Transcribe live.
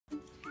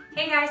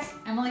Hey guys,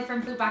 Emily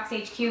from Foodbox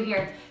HQ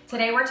here.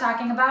 Today we're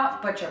talking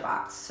about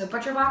ButcherBox. So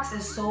ButcherBox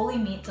is solely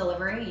meat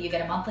delivery. You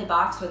get a monthly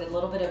box with a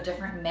little bit of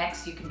different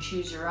mix. You can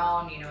choose your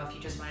own, if you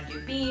just want to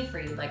do beef or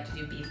you'd like to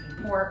do beef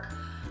and pork.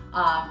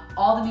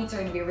 All the meats are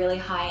going to be really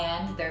high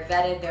end. They're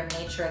vetted, they're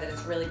made sure that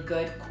it's really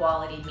good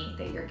quality meat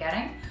that you're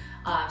getting.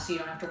 So you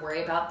don't have to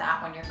worry about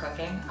that when you're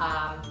cooking.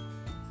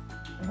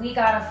 We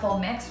got a full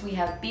mix. We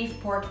have beef,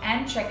 pork,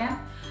 and chicken.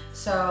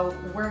 So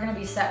we're going to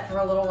be set for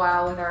a little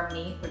while with our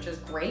meat, which is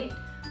great.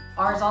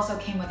 Ours also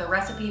came with a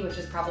recipe, which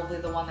is probably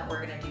the one that we're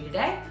gonna do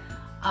today.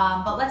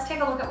 But let's take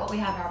a look at what we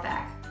have in our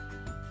bag.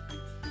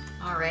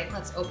 All right,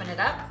 let's open it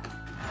up.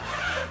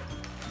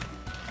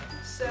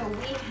 So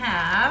we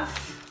have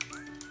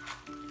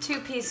 2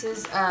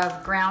 pieces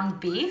of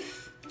ground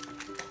beef.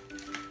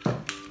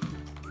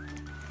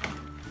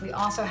 We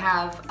also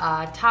have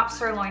top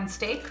sirloin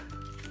steak.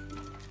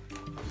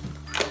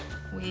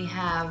 We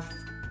have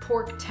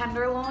pork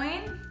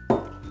tenderloin.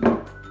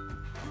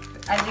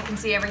 As you can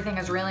see, everything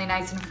is really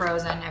nice and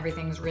frozen.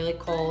 Everything's really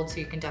cold, so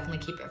you can definitely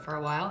keep it for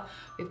a while.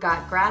 We've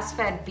got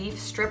grass-fed beef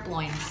strip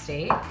loin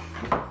steak.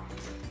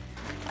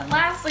 And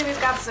lastly,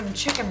 we've got some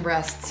chicken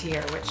breasts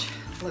here, which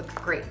look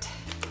great.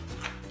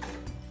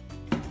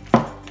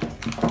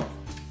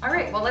 All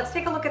right, well, let's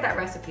take a look at that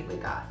recipe we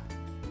got.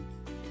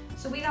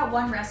 So we got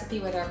one recipe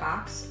with our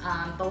box.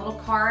 The little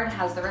card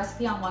has the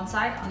recipe on one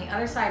side. On the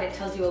other side, it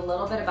tells you a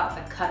little bit about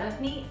the cut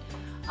of meat.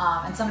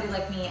 And somebody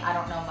like me, I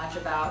don't know much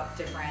about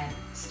different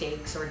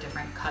steaks or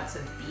different cuts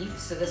of beef,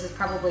 so this is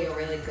probably a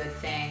really good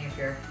thing if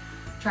you're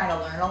trying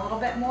to learn a little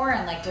bit more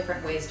and like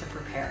different ways to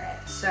prepare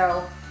it.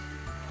 So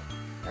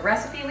the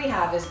recipe we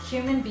have is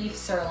cumin beef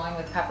sirloin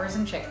with peppers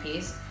and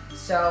chickpeas.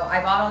 So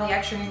I bought all the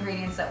extra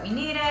ingredients that we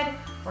needed.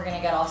 We're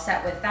gonna get all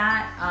set with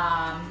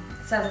that.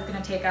 It says it's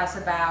gonna take us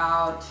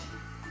about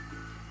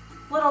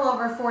a little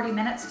over 40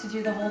 minutes to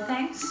do the whole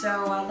thing,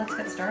 so let's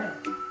get started.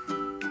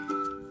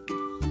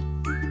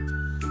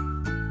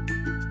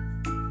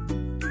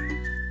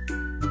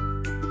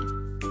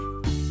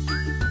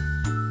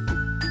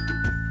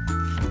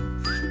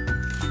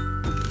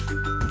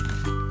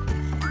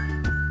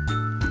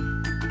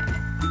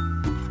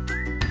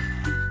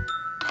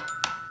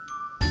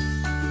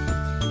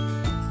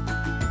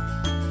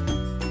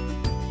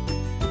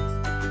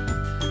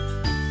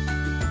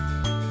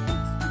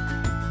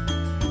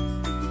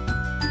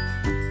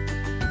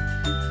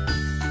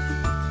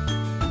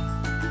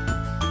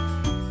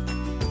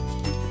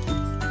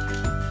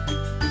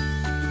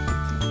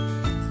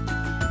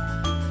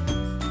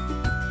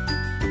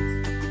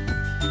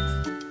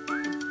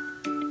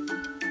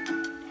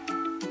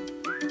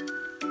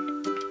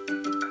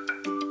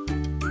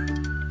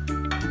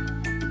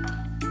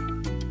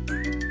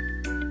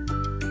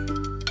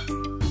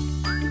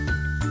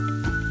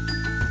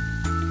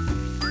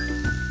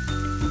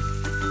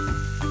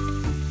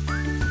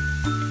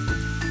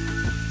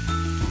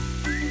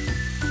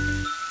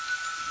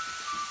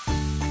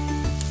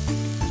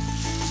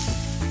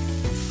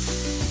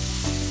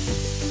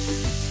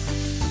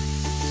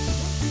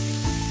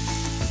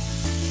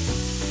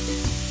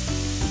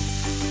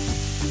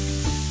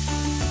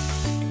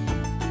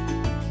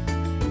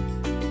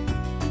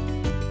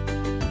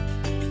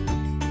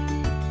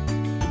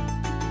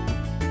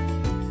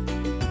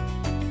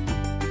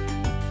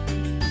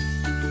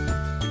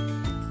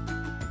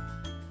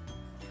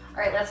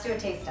 All right, let's do a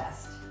taste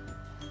test.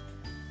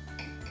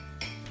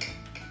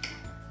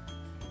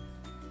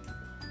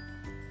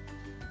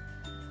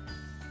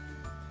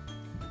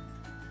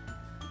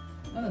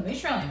 Oh, the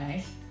meat's really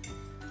nice.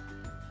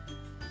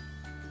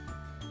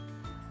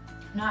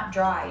 Not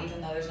dry,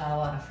 even though there's not a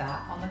lot of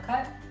fat on the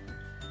cut.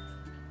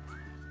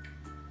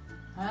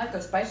 I like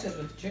the spices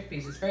with the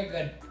chickpeas, it's very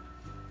good.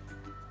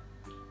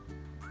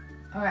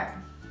 All right,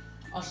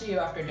 I'll see you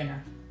after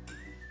dinner.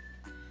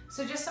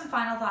 So just some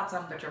final thoughts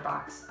on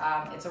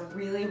ButcherBox. It's a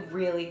really,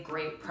 really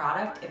great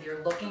product if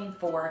you're looking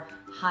for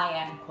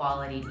high-end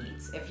quality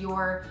meats. If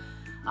you're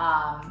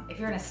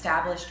an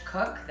established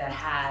cook that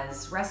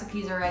has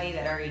recipes already,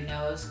 that already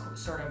knows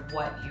sort of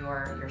what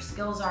your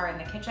skills are in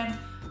the kitchen,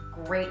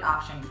 great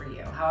option for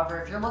you.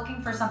 However, if you're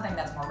looking for something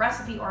that's more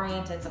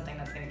recipe-oriented, something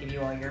that's gonna give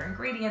you all your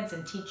ingredients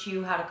and teach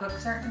you how to cook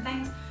certain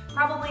things,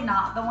 probably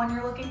not the one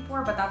you're looking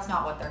for, but that's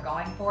not what they're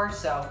going for.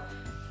 So.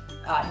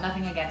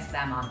 Nothing against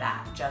them on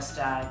that, just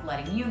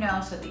letting you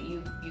know so that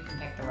you can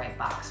pick the right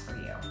box for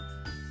you.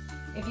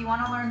 If you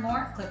want to learn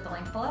more, click the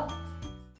link below.